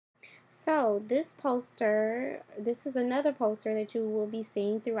So this is another poster that you will be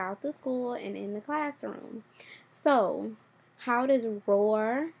seeing throughout the school and in the classroom. So, how does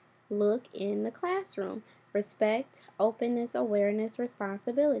ROAR look in the classroom? Respect, openness, awareness,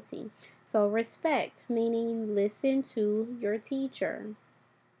 responsibility. So, respect, meaning you listen to your teacher.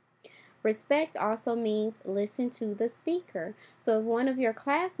 Respect also means listen to the speaker. So, if one of your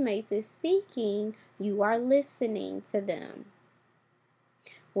classmates is speaking, you are listening to them.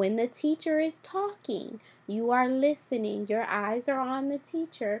 When the teacher is talking, you are listening. Your eyes are on the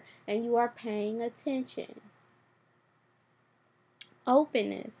teacher and you are paying attention.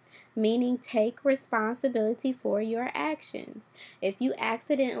 Openness, meaning take responsibility for your actions. If you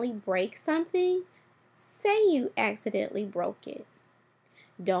accidentally break something, say you accidentally broke it.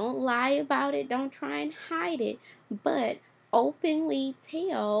 Don't lie about it, don't try and hide it, but openly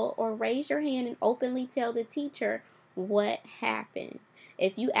tell or raise your hand and openly tell the teacher what happened.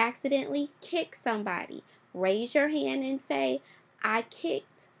 If you accidentally kick somebody, raise your hand and say, I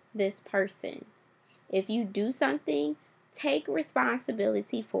kicked this person. If you do something, take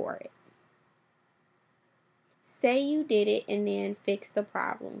responsibility for it. Say you did it and then fix the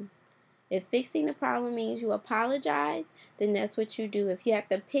problem. If fixing the problem means you apologize, then that's what you do. If you have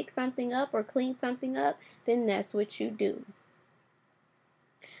to pick something up or clean something up, then that's what you do.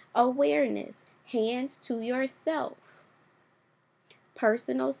 Awareness, hands to yourself.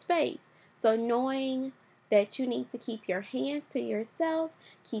 Personal space. So knowing that you need to keep your hands to yourself,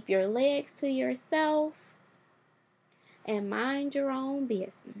 keep your legs to yourself, and mind your own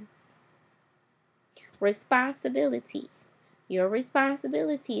business. Responsibility. Your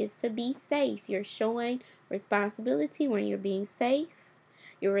responsibility is to be safe. You're showing responsibility when you're being safe.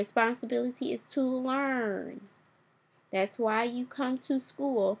 Your responsibility is to learn. That's why you come to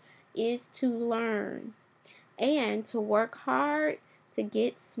school, is to learn and to work hard to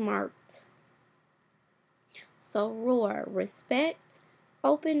get smart. So ROAR, respect,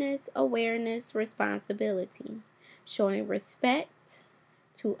 openness, awareness, responsibility. Showing respect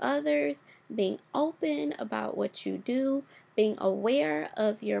to others, being open about what you do, being aware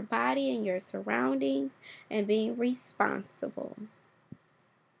of your body and your surroundings, and being responsible.